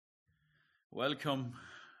Welcome,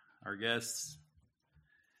 our guests.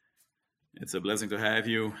 It's a blessing to have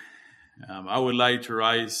you. I would like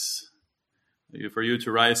to for you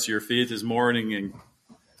to rise to your feet this morning and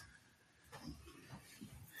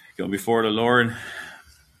go before the Lord.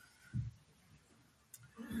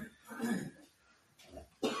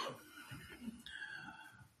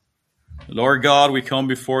 Lord God, we come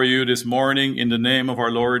before you this morning in the name of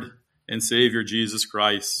our Lord and Savior Jesus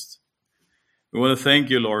Christ. We want to thank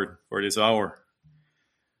you, Lord, for this hour.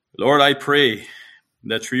 Lord, I pray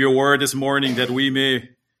that through your word this morning that we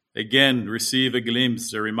may again receive a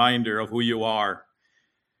glimpse, a reminder of who you are,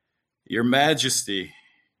 your majesty,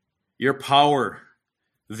 your power,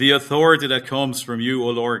 the authority that comes from you,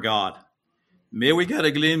 O Lord God. May we get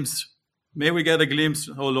a glimpse,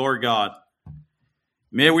 O Lord God.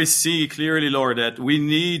 May we see clearly, Lord, that we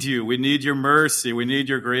need you. We need your mercy. We need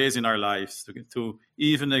your grace in our lives to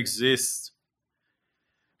even exist.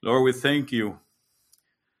 Lord, we thank you.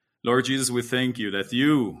 Lord Jesus, we thank you that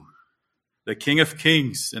you, the King of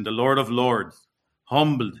Kings and the Lord of Lords,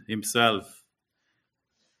 humbled himself.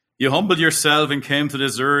 You humbled yourself and came to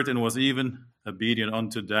this earth and was even obedient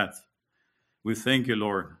unto death. We thank you,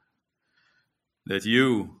 Lord, that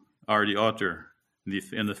you are the author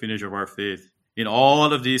and the finisher of our faith. In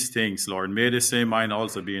all of these things, Lord, may the same mind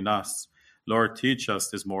also be in us. Lord, teach us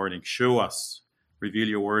this morning. Show us. Reveal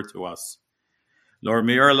your word to us. Lord,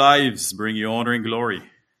 may our lives bring you honor and glory.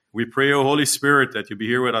 We pray, O Holy Spirit, that you be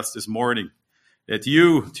here with us this morning, that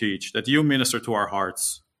you teach, that you minister to our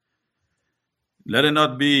hearts. Let it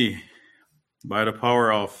not be by the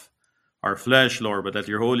power of our flesh, Lord, but that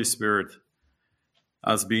your Holy Spirit,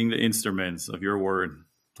 as being the instruments of your word.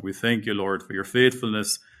 We thank you, Lord, for your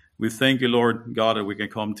faithfulness. We thank you, Lord God, that we can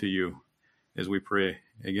come to you as we pray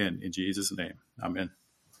again in Jesus' name. Amen.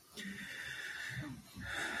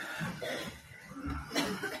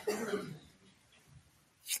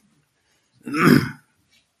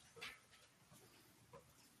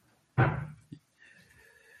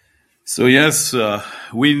 So yes,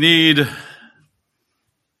 we need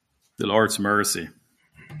the Lord's mercy.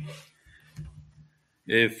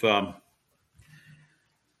 If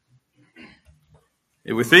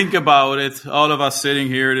we think about it, all of us sitting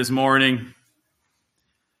here this morning,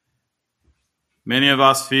 many of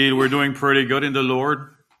us feel we're doing pretty good in the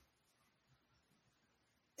Lord.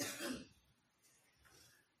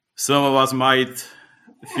 Some of us might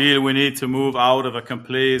feel we need to move out of a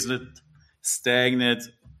complacent, stagnant,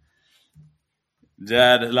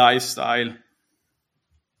 dead lifestyle.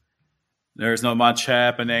 There's not much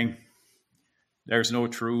happening. There's no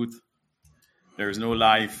truth. There's no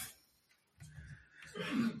life.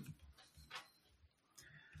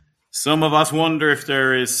 Some of us wonder if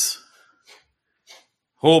there is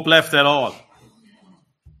hope left at all.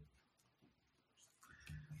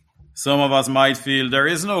 Some of us might feel there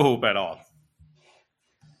is no hope at all.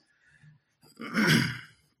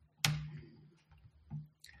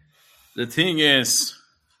 The thing is,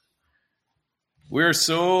 we're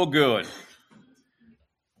so good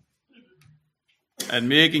at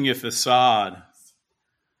making a facade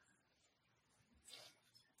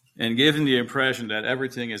and giving the impression that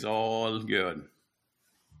everything is all good,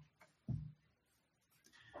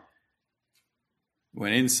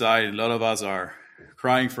 when inside a lot of us are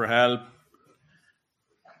crying for help.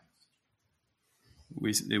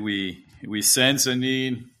 We sense a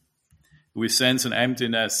need. We sense an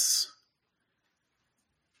emptiness.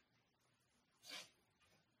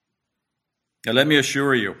 Now, let me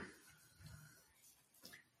assure you,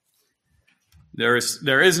 there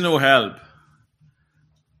is no help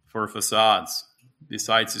for facades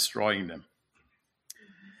besides destroying them.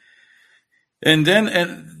 And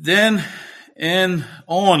then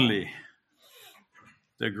only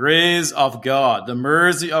the grace of God, the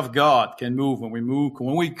mercy of God can move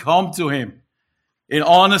when we come to him in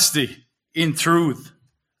honesty, in truth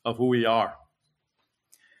of who we are.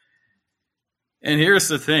 And here's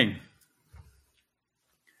the thing.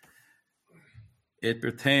 It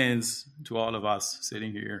pertains to all of us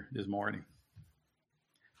sitting here this morning.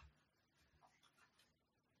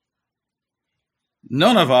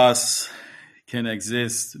 None of us can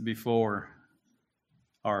exist before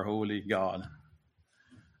our holy God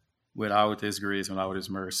without his grace, without his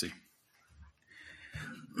mercy.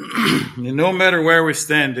 No matter where we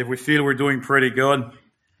stand, if we feel we're doing pretty good,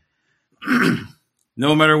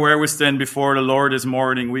 no matter where we stand before the Lord this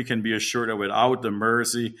morning, we can be assured that without the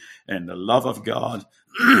mercy and the love of God,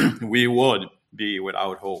 we would be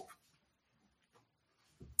without hope.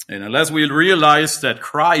 And unless we realize that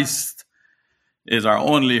Christ is our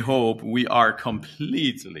only hope, we are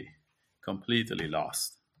completely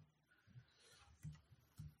lost.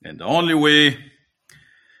 And the only way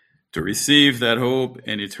to receive that hope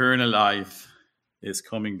and eternal life is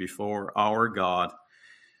coming before our God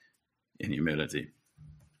in humility.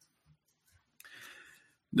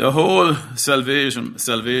 The whole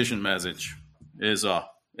salvation message is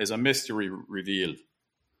a mystery revealed.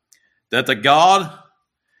 That the God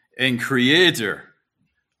and creator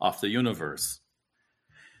of the universe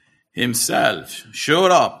himself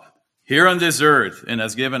showed up here on this earth and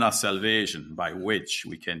has given us salvation by which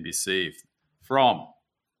we can be saved from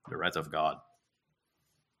the wrath of God.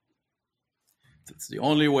 That's the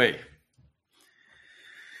only way.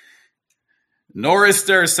 Nor is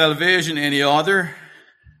there salvation any other,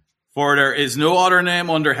 for there is no other name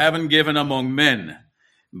under heaven given among men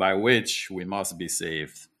by which we must be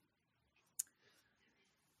saved.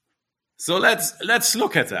 So let's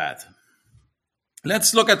look at that.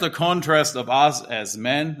 Let's look at the contrast of us as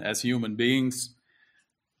men, as human beings,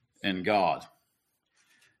 and God.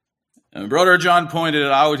 And Brother John pointed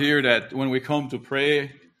it out here that when we come to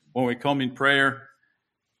pray, when we come in prayer,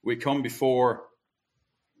 we come before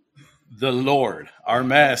the Lord, our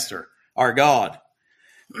Master, our God.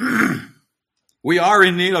 We are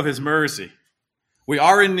in need of his mercy. We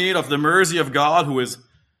are in need of the mercy of God, who is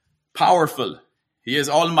powerful. He is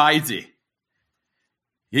almighty.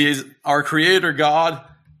 He is our creator God,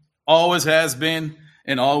 always has been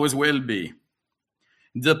and always will be.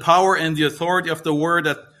 The power and the authority of the word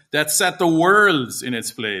that set the worlds in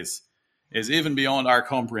its place is even beyond our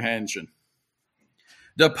comprehension.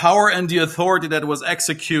 The power and the authority that was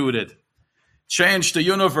executed changed the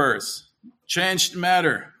universe, changed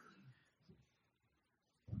matter,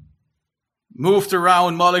 moved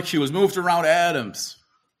around molecules, moved around atoms.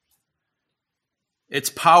 Its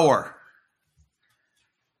power.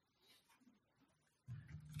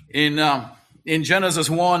 In Genesis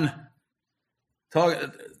 1,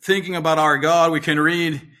 thinking about our God, we can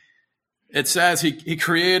read, it says he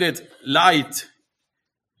created light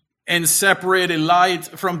and separated light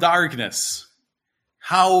from darkness.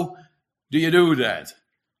 How do you do that?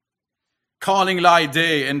 Calling light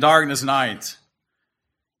day and darkness night.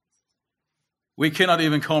 We cannot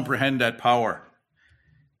even comprehend that power.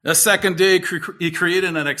 The second day, he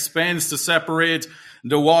created an expanse to separate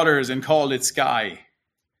the waters and called it sky.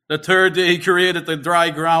 The third day, he created the dry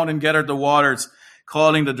ground and gathered the waters,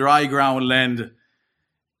 calling the dry ground land.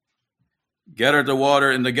 Gathered the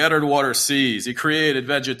water in the gathered water seas. He created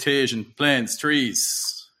vegetation, plants,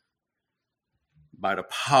 trees by the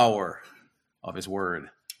power of his word.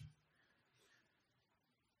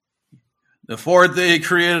 The fourth day, he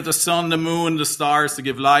created the sun, the moon, the stars to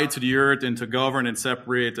give light to the earth and to govern and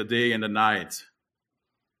separate the day and the night.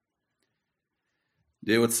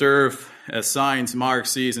 They would serve as signs, mark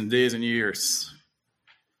seasons, days, and years.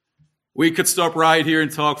 We could stop right here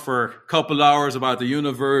and talk for a couple hours about the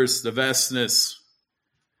universe, the vastness,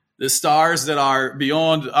 the stars that are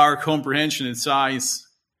beyond our comprehension and size,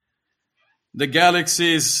 the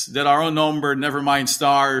galaxies that are unnumbered, never mind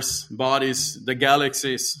stars, bodies, the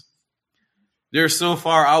galaxies. They're so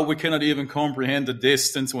far out we cannot even comprehend the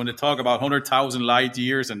distance when they talk about 100,000 light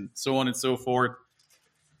years and so on and so forth.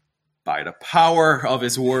 By the power of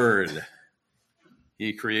his word,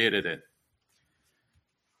 he created it.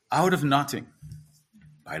 Out of nothing.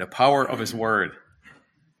 By the power of his word.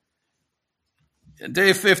 In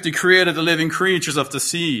day 50, created the living creatures of the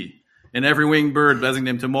sea and every winged bird, blessing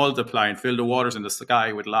them to multiply and fill the waters in the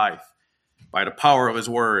sky with life. By the power of his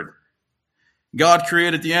word. God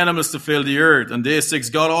created the animals to fill the earth. On day 6,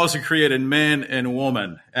 God also created man and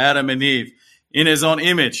woman, Adam and Eve, in his own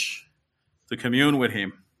image to commune with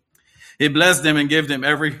him. He blessed them and gave them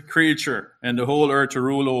every creature and the whole earth to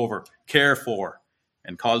rule over, care for,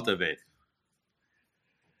 and cultivate.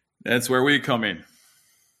 That's where we come in.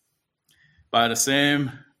 By the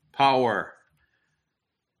same power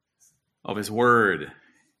of his word,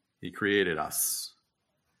 he created us.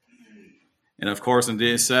 And of course, on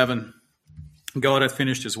day 7, God had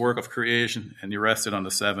finished his work of creation, and he rested on the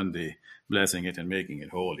 7th day, blessing it and making it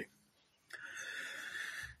holy.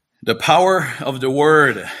 The power of the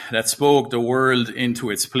word that spoke the world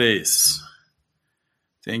into its place.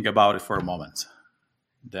 Think about it for a moment.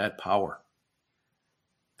 That power.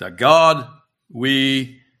 The God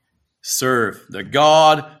we serve. The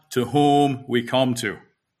God to whom we come to.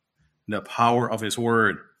 The power of his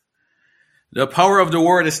word. The power of the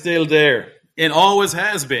word is still there and always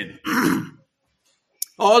has been.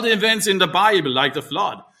 All the events in the Bible, like the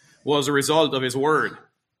flood, was a result of his word.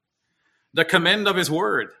 The command of his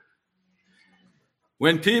word.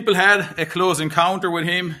 When people had a close encounter with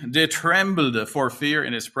him, they trembled for fear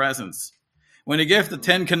in his presence. When he gave the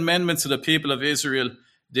 10 commandments to the people of Israel,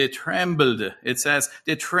 They trembled. It says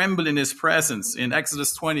they trembled in his presence. In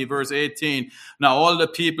Exodus 20, verse 18, now all the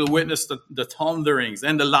people witnessed the thunderings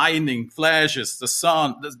and the lightning flashes, the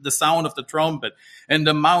sound of the trumpet, and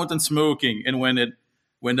the mountain smoking. And when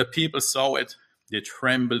the people saw it, they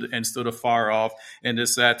trembled and stood afar off. And they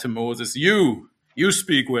said to Moses, You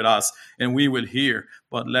speak with us, and we will hear.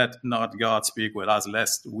 But let not God speak with us,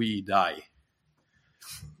 lest we die.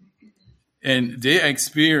 And they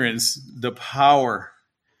experienced the power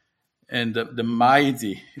and the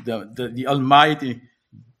mighty, the almighty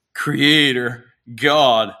creator,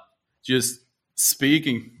 God, just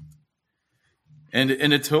speaking. And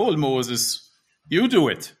it told Moses, you do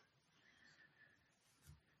it.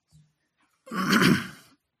 And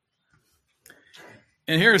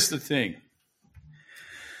here's the thing.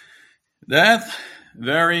 That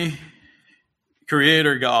very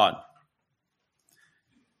creator God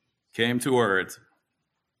came to earth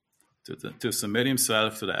to submit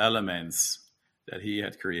himself to the elements that he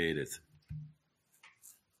had created.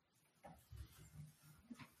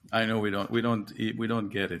 I know we don't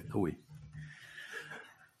get it, do we?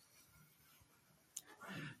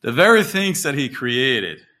 The very things that he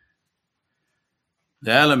created,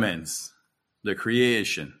 the elements, the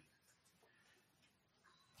creation,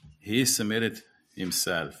 he submitted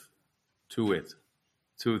himself to it,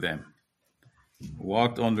 to them,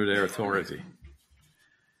 walked under their authority.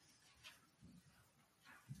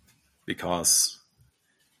 Because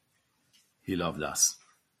he loved us.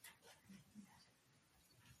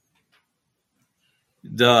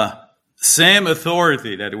 The same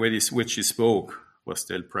authority that which he spoke was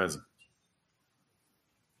still present.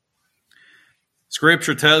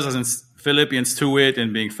 Scripture tells us in Philippians 2:8,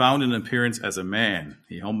 in being found in appearance as a man,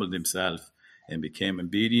 he humbled himself and became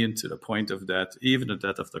obedient to the point of death, even the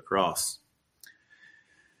death of the cross.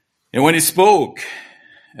 And when he spoke,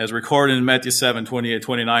 as recorded in Matthew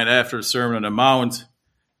 7:28-29, after the Sermon on the Mount,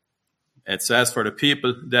 it says for the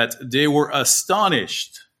people that they were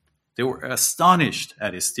astonished. They were astonished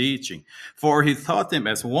at his teaching, for he taught them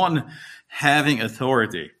as one having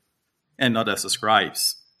authority and not as the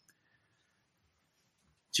scribes.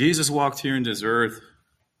 Jesus walked here in this earth.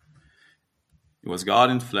 He was God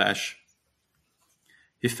in flesh.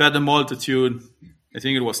 He fed the multitude. I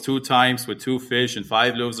think it was 2 times with 2 fish and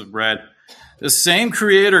 5 loaves of bread. The same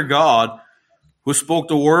creator God who spoke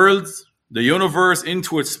the world, the universe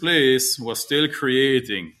into its place, was still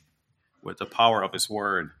creating with the power of his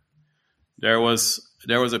word. There was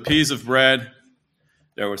a piece of bread,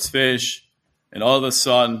 there was fish, and all of a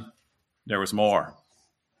sudden, there was more.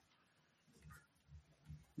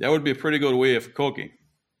 That would be a pretty good way of cooking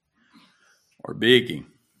or baking.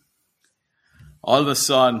 All of a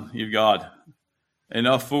sudden, you've got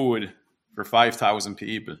enough food for 5,000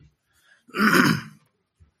 people.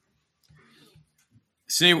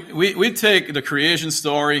 See, we take the creation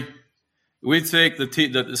story, we take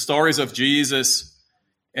the stories of Jesus,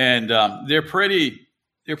 and they're pretty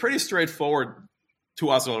straightforward to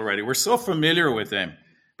us already. We're so familiar with them.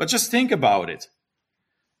 But just think about it.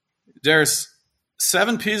 There's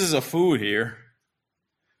 7 pieces of food here,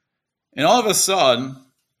 and all of a sudden,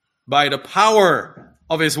 by the power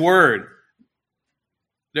of his word,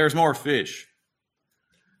 there's more fish.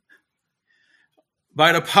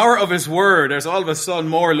 By the power of his word, there's all of a sudden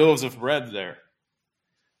more loaves of bread there.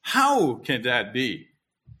 How can that be?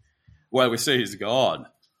 Well, we say he's God.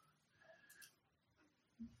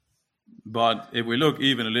 But if we look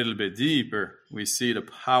even a little bit deeper, we see the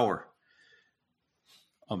power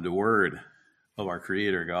of the word of our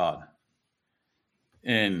Creator God.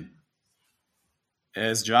 And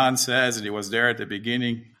as John says, and he was there at the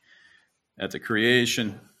beginning, at the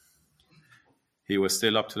creation, he was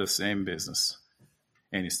still up to the same business.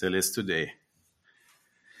 And he still is today.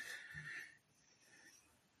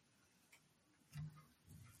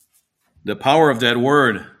 The power of that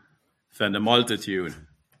word fed the multitude.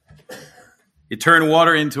 He turned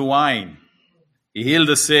water into wine. He healed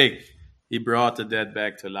the sick. He brought the dead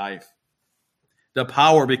back to life. The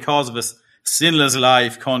power, because of his sinless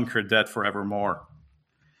life, conquered death forevermore.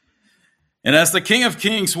 And as the King of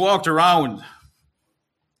Kings walked around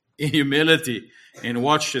in humility and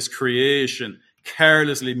watched his creation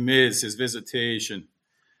carelessly miss his visitation,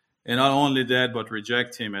 and not only that, but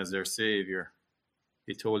reject him as their Savior,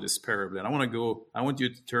 he told this parable. And I want you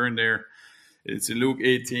to turn there. It's in Luke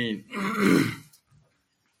 18.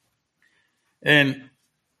 And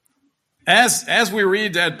as we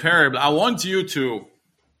read that parable, I want you to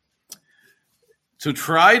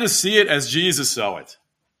try to see it as Jesus saw it.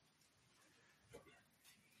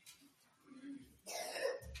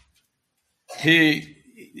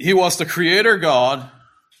 He was the creator God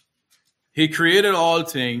He created all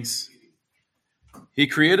things. He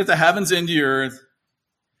created the heavens and the earth.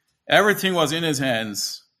 Everything was in his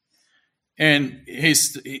hands. And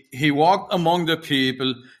he walked among the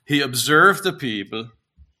people. He observed the people.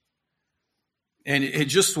 And he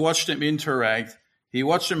just watched them interact. He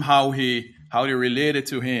watched them how they related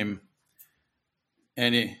to him.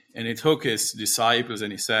 And he took his disciples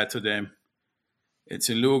and he said to them, it's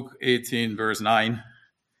in Luke 18, verse 9,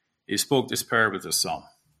 he spoke this parable to some.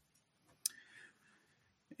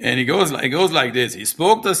 And it goes like this. He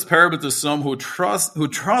spoke this parable to some who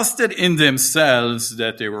trusted in themselves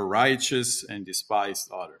that they were righteous and despised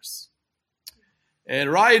others. And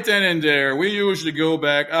right then and there, we usually go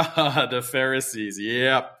back, the Pharisees.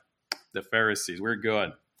 Yep, the Pharisees. We're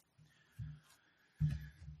good.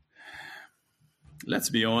 Let's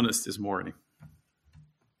be honest this morning.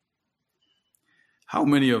 How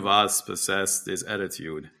many of us possess this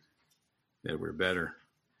attitude that we're better,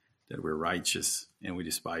 that we're righteous, and we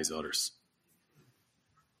despise others?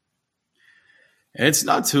 It's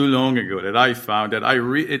not too long ago that I found that I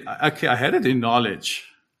had it in knowledge,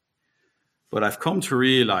 but I've come to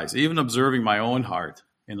realize, even observing my own heart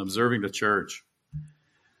and observing the church,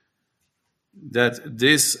 that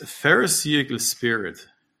this Pharisaical spirit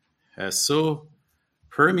has so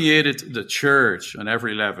permeated the church on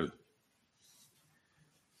every level.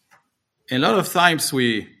 And a lot of times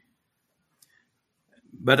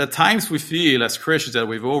but at times we feel as Christians that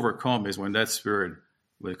we've overcome is when that spirit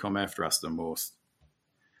will come after us the most.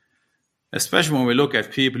 Especially when we look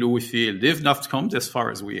at people who we feel they've not come as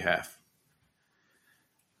far as we have.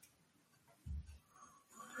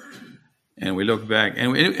 And we look back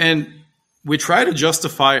and we try to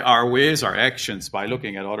justify our ways, our actions by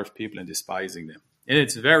looking at other people and despising them. And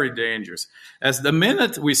it's very dangerous. As the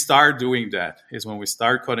minute we start doing that is when we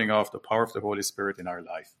start cutting off the power of the Holy Spirit in our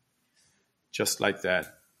life. Just like that.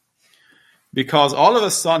 Because all of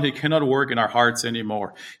a sudden, he cannot work in our hearts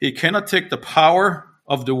anymore. He cannot take the power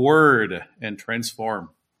of the word and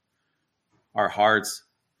transform our hearts,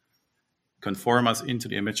 conform us into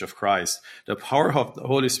the image of Christ. The power of the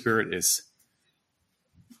Holy Spirit is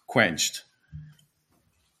quenched.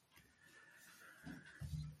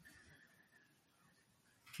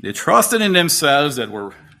 They trusted in themselves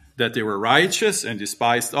that they were righteous and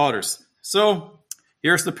despised others. So,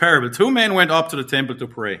 here's the parable. 2 men went up to the temple to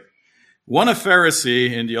pray. One a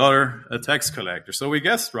Pharisee and the other a tax collector. So we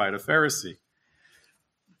guessed right, a Pharisee.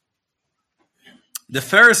 The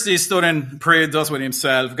Pharisee stood and prayed thus with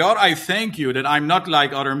himself, God, I thank you that I'm not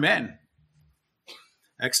like other men,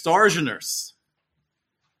 extortioners,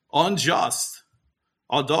 unjust,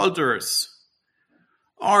 adulterers,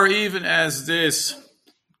 or even as this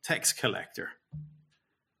tax collector.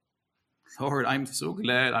 Lord, I'm so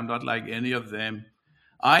glad I'm not like any of them.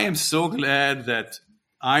 I am so glad that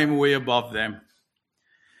I'm way above them.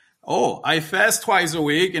 Oh, I fast twice a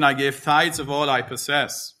week and I give tithes of all I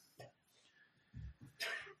possess.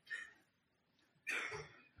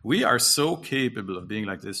 We are so capable of being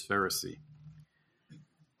like this Pharisee.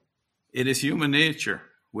 It is human nature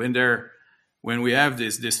when we have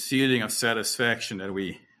this feeling of satisfaction that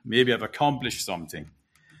we maybe have accomplished something.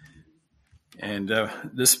 And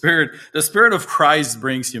the spirit of Christ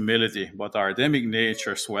brings humility, but our Adamic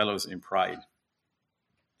nature swallows in pride.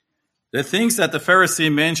 The things that the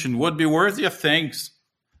Pharisee mentioned would be worthy of thanks.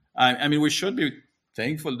 I mean, we should be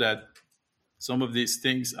thankful that some of these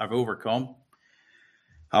things I've overcome.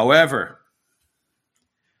 However,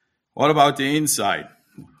 what about the inside?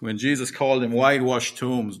 When Jesus called them whitewashed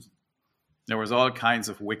tombs, there was all kinds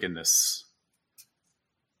of wickedness.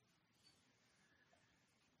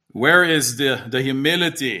 Where is the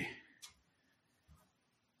humility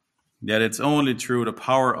that it's only through the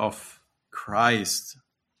power of Christ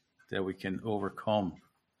that we can overcome?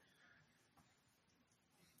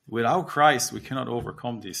 Without Christ, we cannot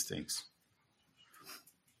overcome these things.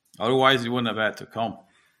 Otherwise, he wouldn't have had to come.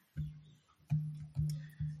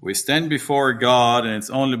 We stand before God, and it's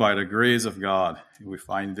only by the grace of God we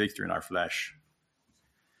find victory in our flesh.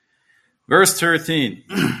 Verse 13,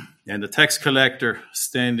 and the tax collector,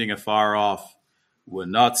 standing afar off, would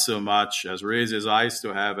not so much as raise his eyes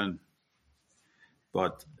to heaven,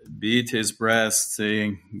 but beat his breast,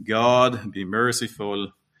 saying, God, be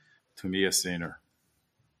merciful to me, a sinner.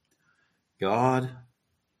 God,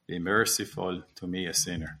 be merciful to me, a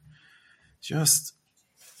sinner. Just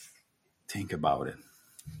think about it.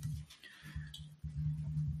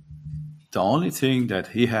 The only thing that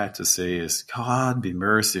he had to say is, God, be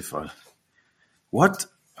merciful. What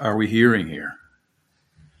are we hearing here?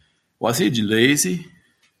 Was he lazy?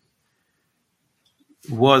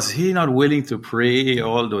 Was he not willing to pray,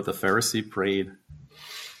 although the Pharisee prayed?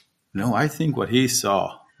 No, I think what he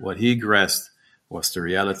saw, what he grasped, was the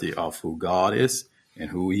reality of who God is and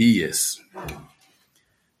who he is.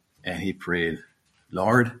 And he prayed,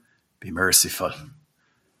 Lord, be merciful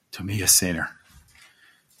to me, a sinner.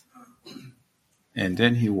 And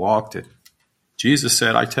then he walked it. Jesus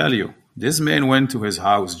said, I tell you, this man went to his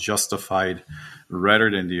house justified rather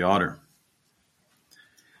than the other.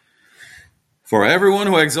 For everyone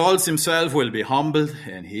who exalts himself will be humbled,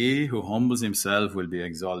 and he who humbles himself will be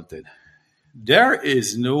exalted. There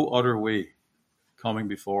is no other way coming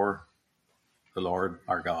before the Lord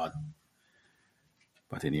our God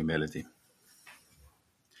but in humility.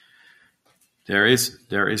 There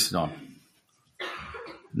is none.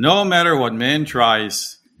 No matter what man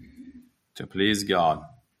tries to please God,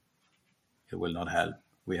 it will not help.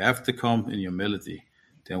 We have to come in humility.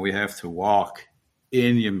 Then we have to walk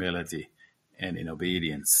in humility and in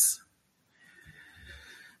obedience.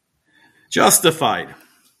 Justified.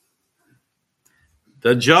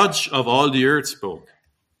 The judge of all the earth spoke.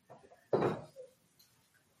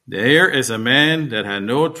 There is a man that had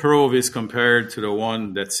no trophies compared to the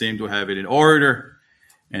one that seemed to have it in order,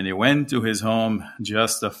 and he went to his home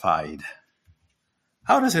justified.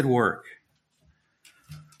 How does it work?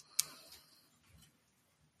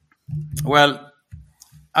 Well,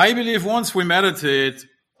 I believe once we meditate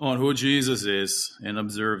on who Jesus is and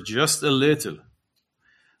observe just a little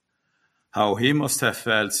how he must have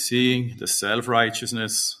felt seeing the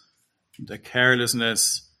self-righteousness, the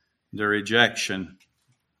carelessness, the rejection,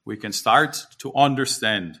 we can start to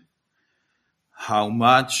understand how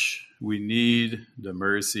much we need the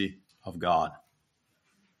mercy of God.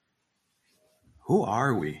 Who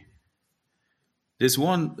are we? There's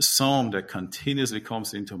one psalm that continuously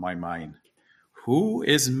comes into my mind. Who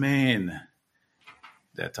is man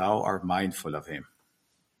that thou art mindful of him?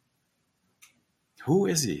 Who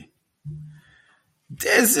is he?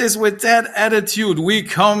 This is with that attitude we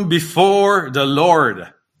come before the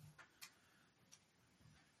Lord.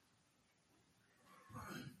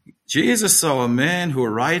 Jesus saw a man who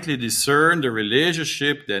rightly discerned the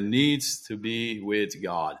relationship that needs to be with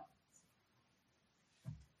God.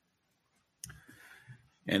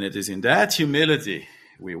 And it is in that humility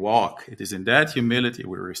we walk. It is in that humility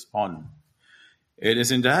we respond. It is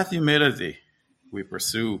in that humility we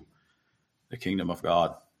pursue the kingdom of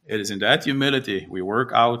God. It is in that humility we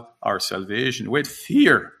work out our salvation with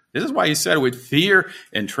fear. This is why he said with fear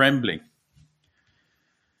and trembling.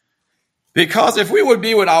 Because if we would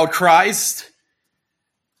be without Christ,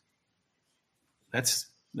 let's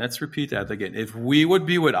repeat that again. If we would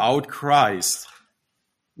be without Christ,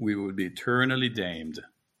 we would be eternally damned.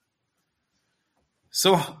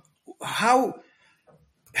 So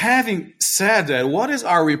having said that, what is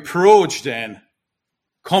our reproach then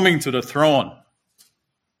coming to the throne?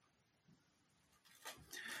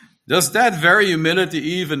 Does that very humility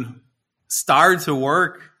even start to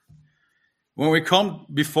work? When we come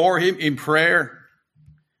before him in prayer,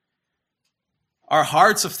 our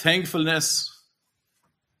hearts of thankfulness,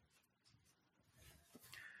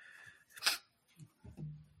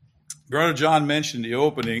 Brother John mentioned in the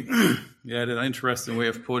opening, he had an interesting way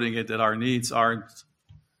of putting it, that our needs aren't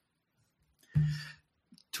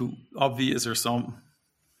too obvious or something.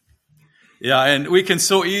 Yeah, and we can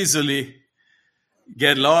so easily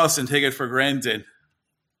get lost and take it for granted.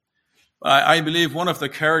 I believe one of the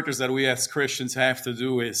characters that we as Christians have to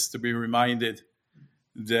do is to be reminded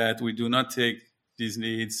that we do not take these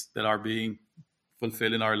needs that are being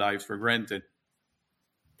fulfilled in our lives for granted.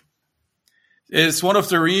 It's one of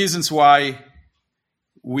the reasons why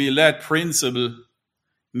we let principle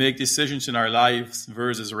make decisions in our lives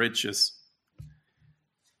versus riches.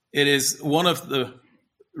 It is one of the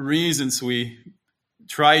reasons we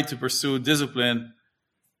try to pursue discipline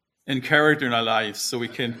and character in our lives, so we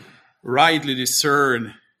can rightly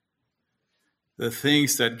discern the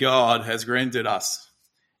things that God has granted us,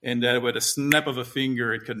 and that with a snap of a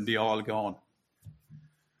finger it can be all gone.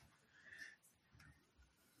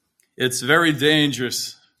 It's very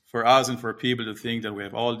dangerous for us and for people to think that we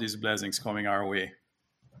have all these blessings coming our way.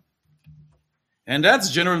 And that's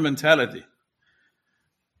general mentality.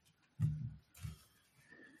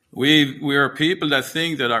 We are people that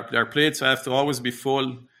think that our plates have to always be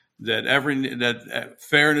full, that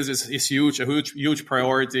fairness is huge, a huge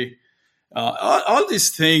priority. All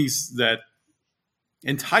these things, that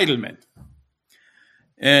entitlement.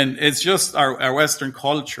 And it's just our Western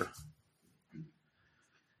culture.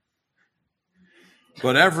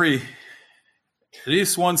 But at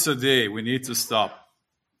least once a day, we need to stop.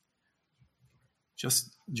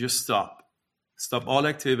 Just stop. Stop all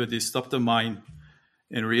activities, stop the mind,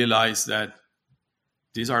 and realize that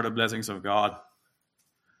these are the blessings of God.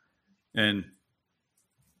 And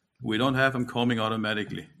we don't have him coming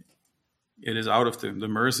automatically. It is out of the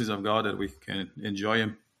mercies of God that we can enjoy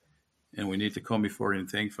him, and we need to come before him in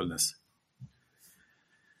thankfulness.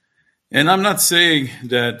 And I'm not saying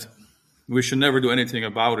that we should never do anything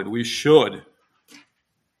about it. We should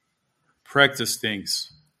practice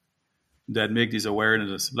things that make these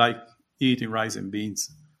awarenesses, like eating rice and beans.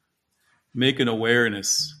 Make an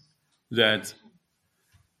awareness that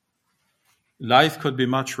life could be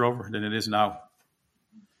much rougher than it is now.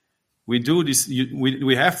 We do this.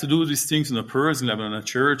 We have to do these things on a personal level, on a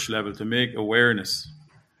church level, to make awareness.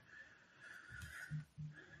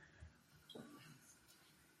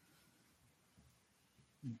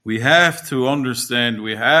 We have to understand.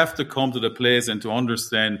 We have to come to the place and to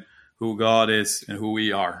understand who God is and who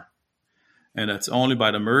we are. And it's only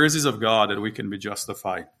by the mercies of God that we can be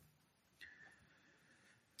justified.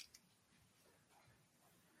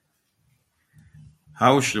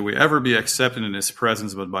 How should we ever be accepted in his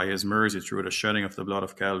presence but by his mercy through the shedding of the blood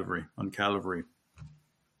of Calvary, on Calvary?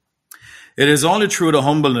 It is only through the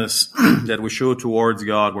humbleness that we show towards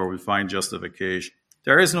God where we find justification.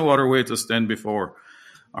 There is no other way to stand before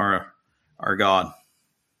our God.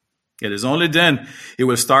 It is only then he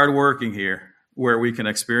will start working here where we can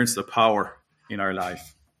experience the power in our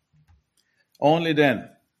life. Only then.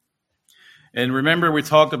 And remember, we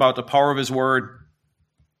talked about the power of his word.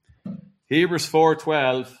 Hebrews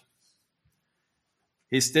 4:12,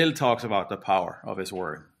 he still talks about the power of his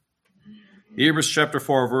word. Hebrews chapter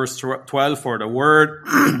 4, verse 12, for the word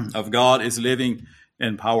of God is living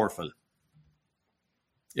and powerful.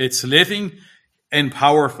 It's living and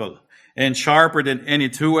powerful and sharper than any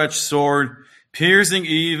two-edged sword, piercing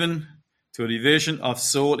even to the division of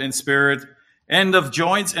soul and spirit and of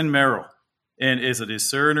joints and marrow, and is a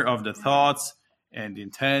discerner of the thoughts and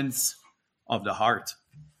intents of the heart.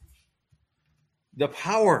 The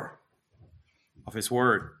power of his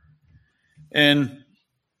word. And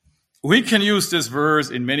we can use this verse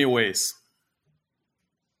in many ways.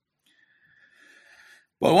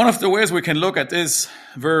 But one of the ways we can look at this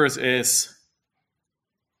verse is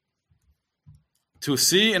to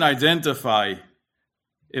see and identify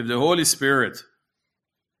if the Holy Spirit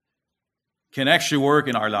can actually work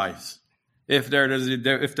in our lives. If there's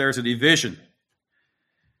a division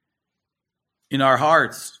in our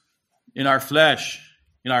hearts, in our flesh,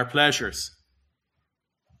 in our pleasures,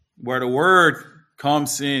 where the word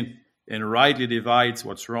comes in and rightly divides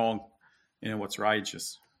what's wrong and what's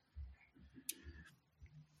righteous.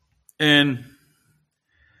 And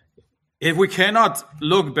if we cannot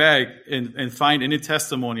look back and find any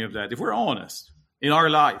testimony of that, if we're honest in our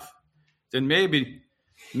life, then maybe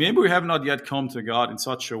we have not yet come to God in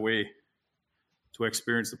such a way to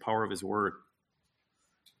experience the power of his word.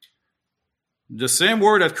 The same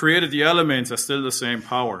word that created the elements has still the same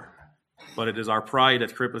power, but it is our pride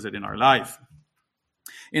that cripples it in our life.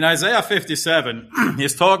 In Isaiah 57,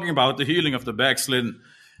 he's talking about the healing of the backslidden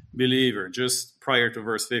believer, just prior to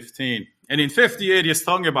verse 15. And in 58, he's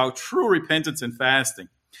talking about true repentance and fasting.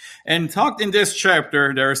 And tucked in this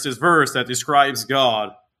chapter, there's this verse that describes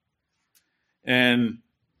God and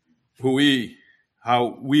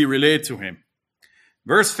how we relate to him.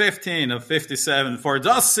 Verse 15 of 57, for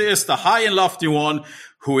thus says the high and lofty one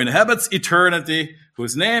who inhabits eternity,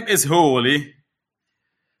 whose name is holy,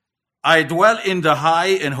 I dwell in the high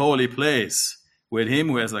and holy place with him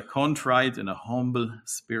who has a contrite and a humble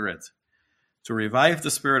spirit, to revive the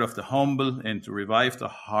spirit of the humble and to revive the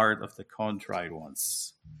heart of the contrite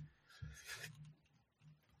ones.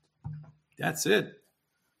 That's it.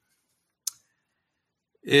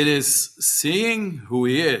 It is seeing who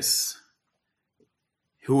he is,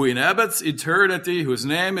 who inhabits eternity, whose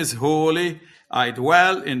name is holy. I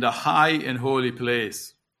dwell in the high and holy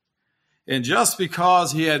place. And just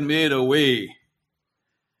because he had made a way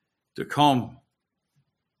to come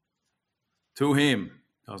to him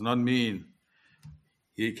does not mean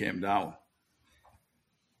he came down.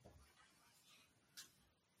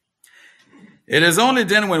 It is only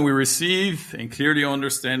then when we receive and clearly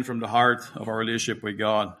understand from the heart of our relationship with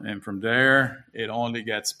God, and from there it only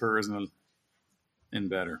gets personal and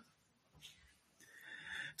better.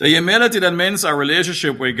 The humility that mends our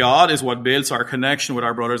relationship with God is what builds our connection with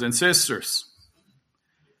our brothers and sisters.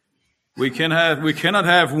 We cannot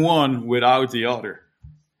have one without the other.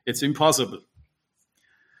 It's impossible.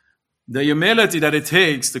 The humility that it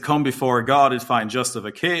takes to come before God and find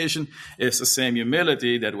justification is the same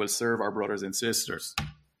humility that will serve our brothers and sisters.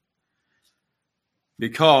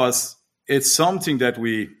 Because it's something that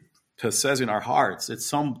we possess in our hearts.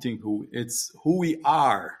 It's who we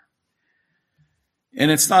are. And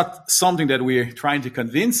it's not something that we're trying to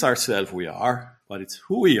convince ourselves we are, but it's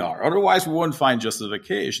who we are. Otherwise, we won't find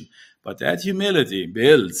justification. But that humility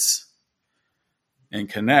builds and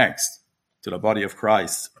connects to the body of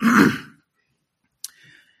Christ.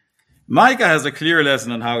 Micah has a clear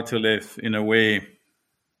lesson on how to live in a way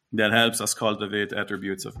that helps us cultivate the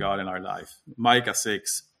attributes of God in our life. Micah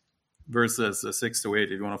 6, verses 6 to 8, if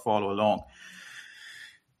you want to follow along.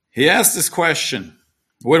 He asked this question,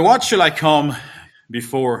 with what shall I come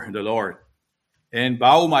before the Lord and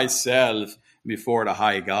bow myself before the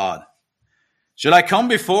high God? Shall I come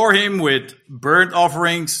before him with burnt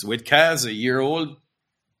offerings, with calves a year old?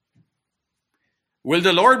 Will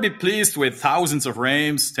the Lord be pleased with thousands of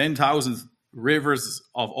rams, 10,000 rivers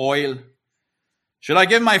of oil? Shall I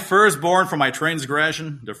give my firstborn for my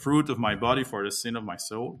transgression, the fruit of my body for the sin of my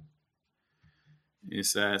soul? He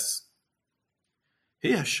says,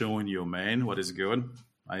 he has shown you, man, what is good,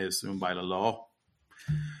 I assume by the law.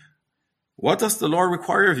 What does the Lord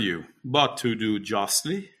require of you? But to do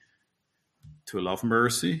justly, to love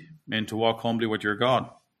mercy, and to walk humbly with your God.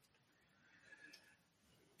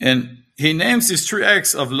 And he names these 3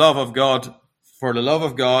 acts of love of God, for the love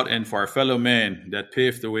of God and for our fellow man, that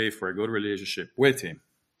paved the way for a good relationship with him.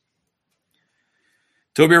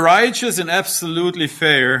 To be righteous and absolutely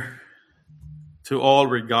fair to all,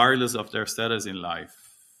 regardless of their status in life.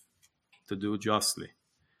 To do justly.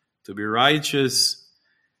 To be righteous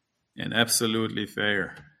and absolutely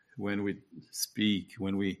fair when we speak,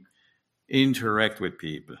 when we interact with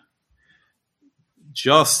people.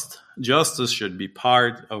 Justice should be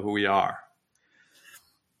part of who we are.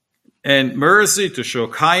 And mercy, to show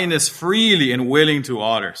kindness freely and willing to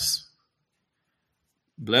others.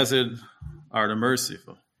 Blessed are the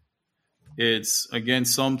merciful. It's, again,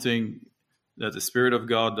 something that the Spirit of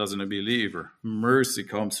God does in a believer. Mercy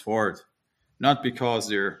comes forth. Not because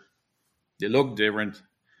they look different,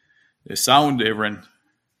 they sound different,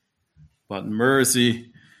 but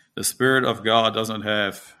mercy, the Spirit of God doesn't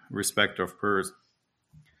have respect of person.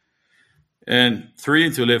 And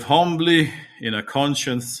 3, to live humbly in a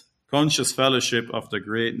conscious fellowship of the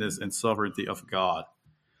greatness and sovereignty of God.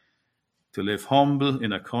 To live humble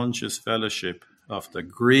in a conscious fellowship of the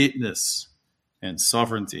greatness and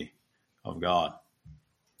sovereignty of God.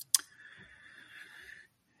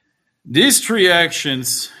 These 3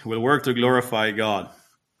 actions will work to glorify God.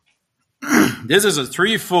 This is a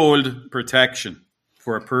threefold protection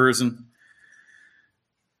for a person.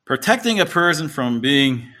 Protecting a person from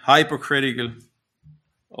being hypocritical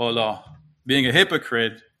or being a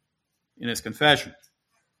hypocrite in his confession.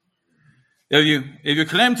 If you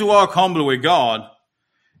claim to walk humble with God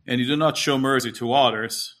and you do not show mercy to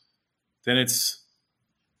others, then it's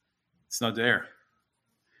not there.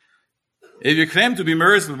 If you claim to be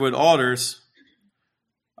merciful with others,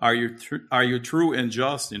 are you true and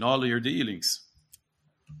just in all of your dealings?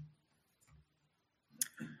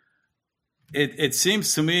 It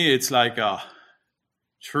seems to me it's like a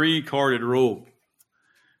 3-corded rope,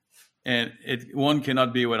 and one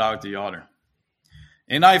cannot be without the other.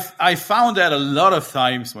 And I found that a lot of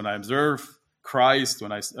times when I observe Christ,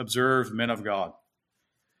 when I observe men of God.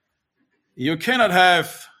 You cannot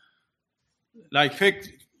have, pick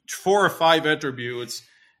 4 or 5 attributes,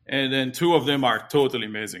 and then 2 of them are totally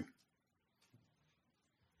missing.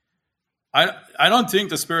 I don't think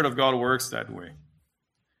the Spirit of God works that way.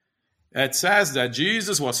 It says that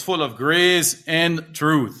Jesus was full of grace and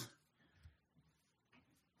truth.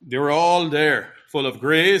 They were all there, full of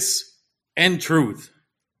grace and truth.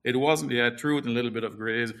 It wasn't, he had truth and a little bit of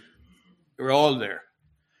grace. They were all there.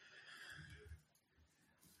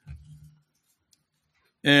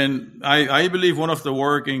 And I believe one of the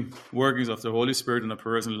workings of the Holy Spirit in a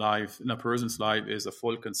person's life is a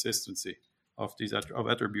full consistency of these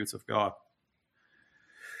attributes of God.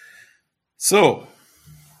 So,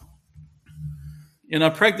 in a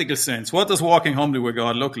practical sense, what does walking humbly with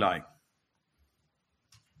God look like?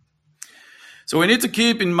 So we need to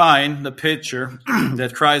keep in mind the picture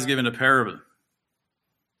that Christ gave in the parable.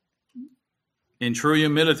 In true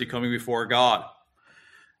humility coming before God.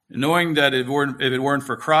 Knowing that if it weren't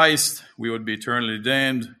for Christ, we would be eternally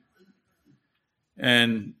damned.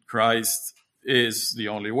 And Christ is the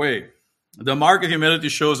only way. The mark of humility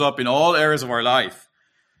shows up in all areas of our life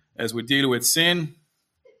as we deal with sin,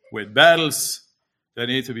 with battles that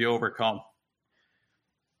need to be overcome.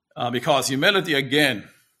 Because humility, again,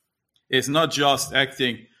 is not just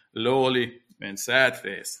acting lowly and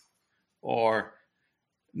sad-faced or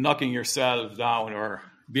knocking yourself down or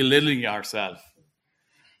belittling yourself.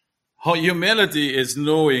 Humility is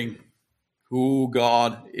knowing who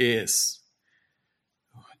God is.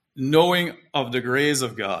 Knowing of the grace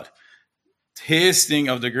of God. tasting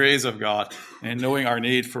of the grace of God and knowing our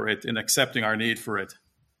need for it and accepting our need for it.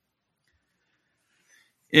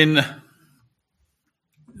 In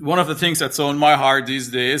one of the things that's on my heart these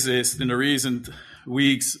days is in the recent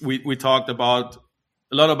weeks, we talked a lot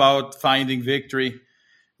about finding victory,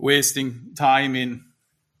 wasting time in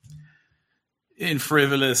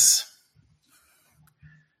frivolous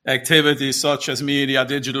activities such as media,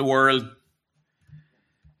 digital world.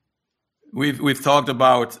 We've talked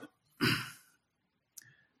about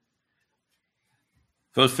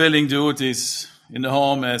fulfilling duties in the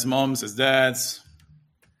home as moms, as dads,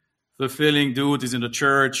 fulfilling duties in the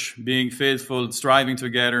church, being faithful, striving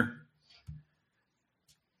together.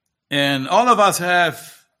 And all of us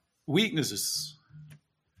have weaknesses.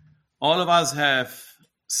 All of us have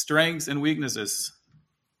strengths and weaknesses.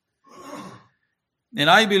 And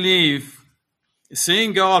I believe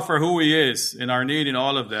seeing God for who he is and our need in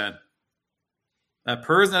all of that, a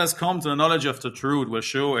person that has come to the knowledge of the truth will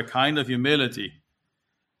show a kind of humility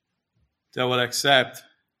that will accept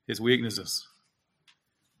his weaknesses,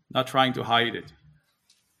 not trying to hide it.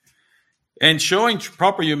 And showing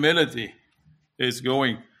proper humility is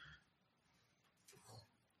going,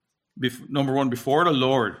 number one, before the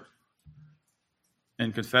Lord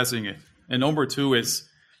and confessing it. And number two is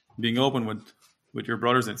being open with your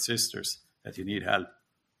brothers and sisters that you need help.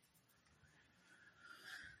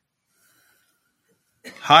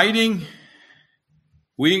 Hiding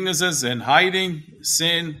weaknesses and hiding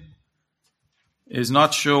sin is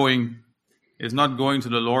not going to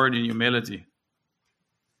the Lord in humility.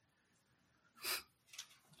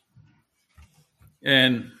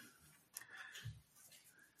 And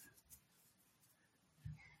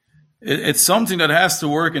it's something that has to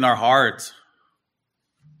work in our heart.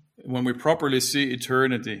 When we properly see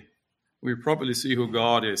eternity, we properly see who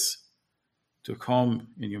God is, to come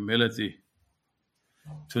in humility,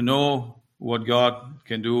 to know what God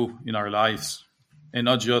can do in our lives, and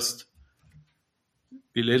not just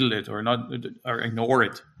belittle it or ignore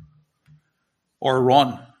it or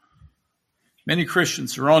run. Many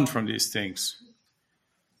Christians run from these things.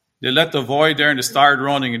 They let the void there and they start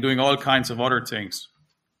running and doing all kinds of other things.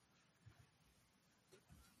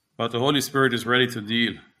 But the Holy Spirit is ready to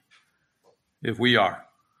deal if we are.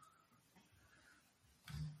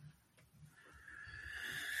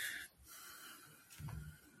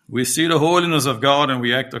 We see the holiness of God and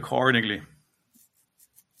we act accordingly.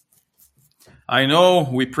 I know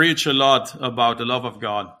we preach a lot about the love of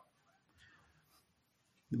God.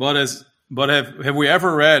 But have we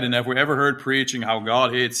ever read and have we ever heard preaching how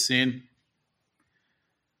God hates sin?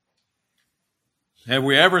 Have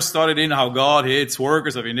we ever studied in how God hates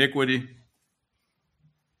workers of iniquity?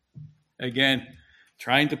 Again,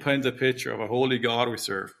 trying to paint a picture of a holy God we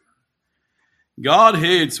serve. God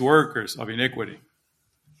hates workers of iniquity.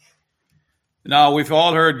 Now, we've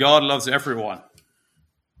all heard God loves everyone.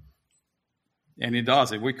 And he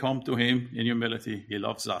does. If we come to him in humility, he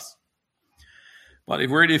loves us. But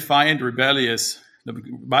if we're defiant, rebellious, the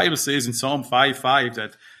Bible says in Psalm 5:5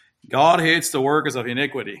 that God hates the workers of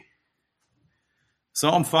iniquity.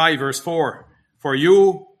 Psalm 5 verse 4, for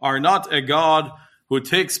you are not a God who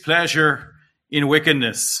takes pleasure in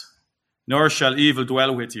wickedness, nor shall evil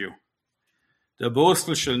dwell with you. The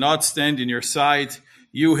boastful shall not stand in your sight.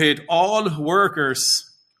 You hate all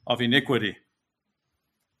workers of iniquity.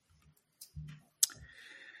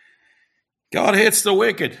 God hates the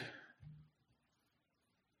wicked.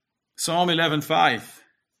 Psalm 11:5.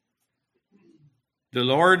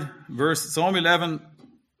 Psalm 11,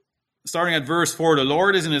 starting at verse 4, the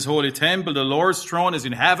Lord is in his holy temple, the Lord's throne is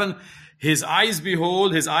in heaven. His eyes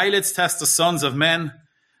behold, his eyelids test the sons of men.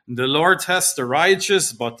 The Lord tests the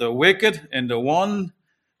righteous, but the wicked and the one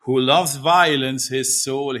who loves violence his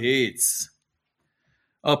soul hates.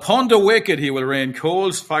 Upon the wicked he will rain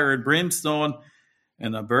coals, fire and brimstone,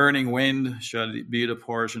 and a burning wind shall be the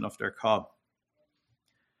portion of their cup.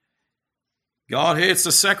 God hates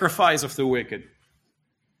the sacrifice of the wicked.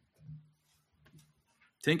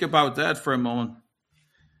 Think about that for a moment.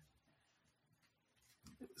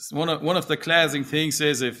 One of the classic things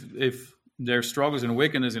is if there's struggles and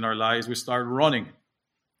wickedness in our lives, we start running.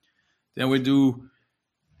 Then we do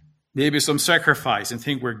maybe some sacrifice and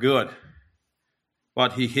think we're good.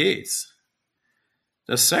 But he hates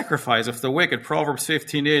the sacrifice of the wicked. Proverbs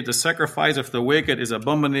 15:8, the sacrifice of the wicked is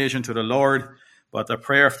abomination to the Lord, but the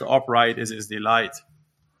prayer of the upright is his delight.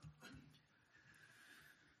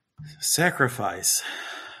 Sacrifice.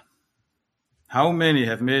 How many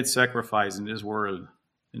have made sacrifice in this world,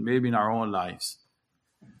 and maybe in our own lives,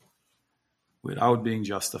 without being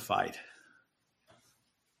justified?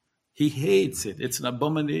 He hates it. It's an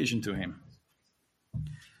abomination to him.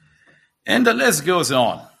 And the list goes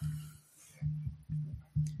on.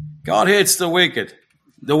 God hates the wicked,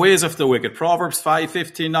 the ways of the wicked. Proverbs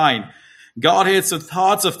 5:59. God hates the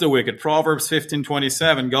thoughts of the wicked. Proverbs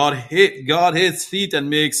 15:27. God hates feet and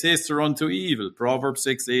makes haste to run to evil. Proverbs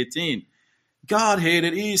 6:18. God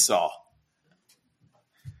hated Esau.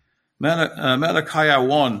 Malachi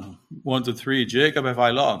 1:1-3. Jacob have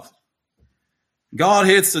I loved. God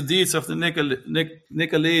hates the deeds of the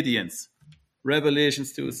Nicolaitans.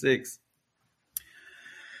 Revelations 2:6.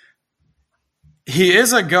 He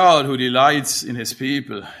is a God who delights in his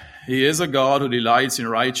people. He is a God who delights in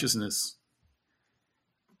righteousness.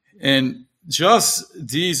 And just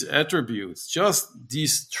these attributes, just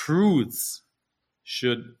these truths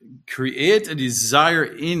should create a desire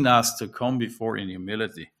in us to come before in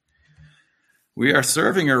humility. We are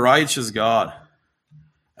serving a righteous God,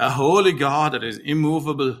 a holy God that is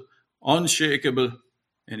immovable, unshakable,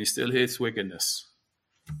 and he still hates wickedness.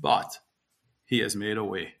 But he has made a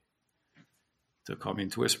way to come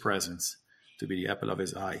into his presence, to be the apple of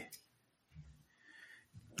his eye.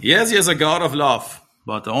 Yes, he is a God of love,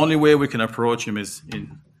 but the only way we can approach him is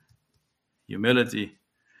in humility.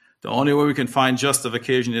 The only way we can find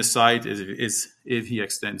justification in his sight is if he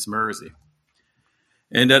extends mercy.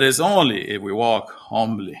 And that is only if we walk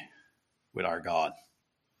humbly with our God.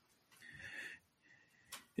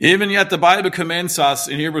 Even yet the Bible commends us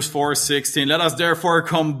in Hebrews 4:16, let us therefore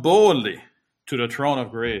come boldly to the throne of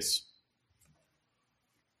grace.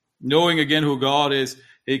 Knowing again who God is,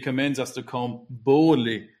 he commends us to come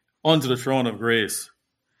boldly unto the throne of grace,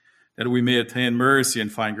 that we may attain mercy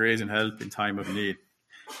and find grace and help in time of need.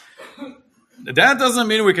 That doesn't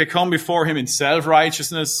mean we can come before him in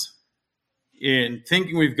self-righteousness, in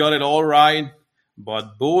thinking we've got it all right,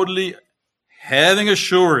 but boldly having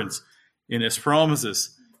assurance in his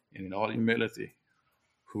promises and in all humility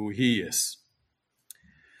who he is.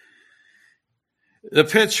 The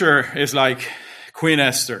picture is like Queen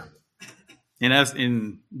Esther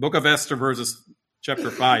in Book of Esther,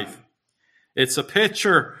 chapter 5. It's a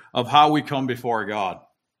picture of how we come before God.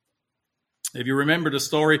 If you remember the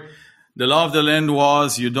story, the law of the land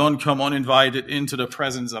was you don't come uninvited into the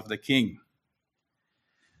presence of the king.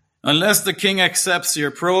 Unless the king accepts the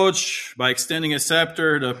approach by extending a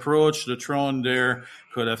scepter, the approach to the throne there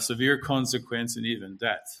could have severe consequence and even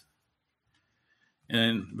death.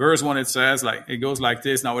 In verse 1 it goes like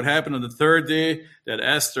this. Now it happened on the third day that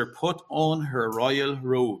Esther put on her royal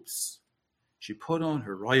robes. She put on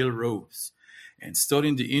her royal robes and stood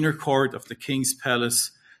in the inner court of the king's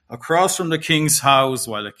palace across from the king's house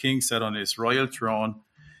while the king sat on his royal throne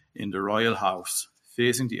in the royal house,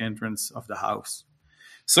 facing the entrance of the house.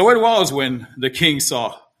 So it was when the king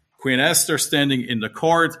saw Queen Esther standing in the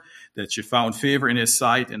court that she found favor in his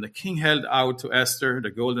sight, and the king held out to Esther the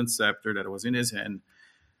golden scepter that was in his hand.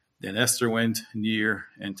 Then Esther went near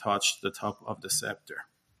and touched the top of the scepter.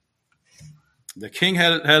 The king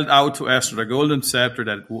held out to Esther the golden scepter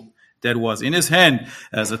that was in his hand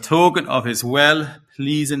as a token of his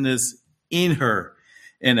well-pleasingness in her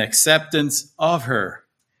and acceptance of her,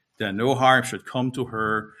 that no harm should come to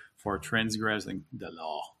her for transgressing the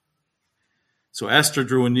law. So Esther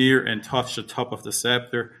drew near and touched the top of the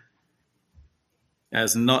scepter,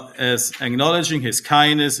 as acknowledging his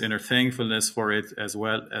kindness and her thankfulness for it, as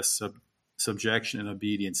well as subjection and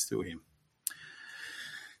obedience to him.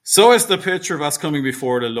 So is the picture of us coming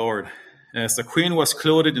before the Lord. As the queen was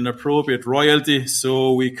clothed in appropriate royalty,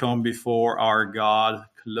 so we come before our God,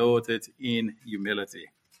 clothed in humility.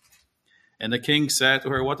 And the king said to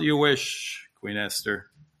her, "What do you wish, Queen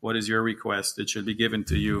Esther? What is your request? It shall be given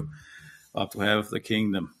to you up to half the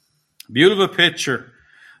kingdom." Beautiful picture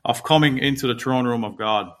of coming into the throne room of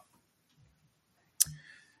God.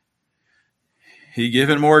 He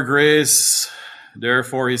given more grace.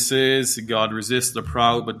 Therefore, he says, God resists the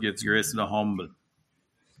proud, but gives grace to the humble.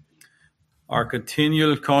 Our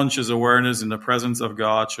continual conscious awareness in the presence of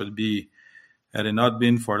God should be, had it not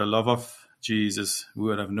been for the love of Jesus, we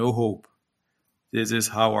would have no hope. This is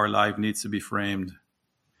how our life needs to be framed.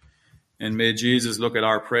 And may Jesus look at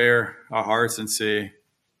our prayer, our hearts, and say,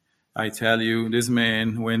 I tell you, this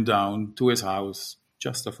man went down to his house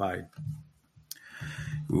justified.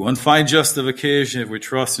 We won't find justification if we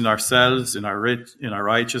trust in ourselves, in our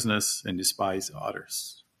righteousness, and despise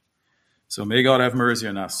others. So may God have mercy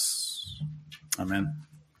on us. Amen.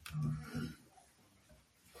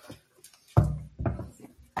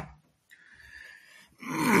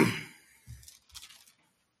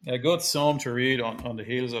 A good psalm to read on the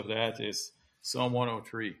heels of that is Psalm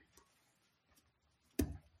 103.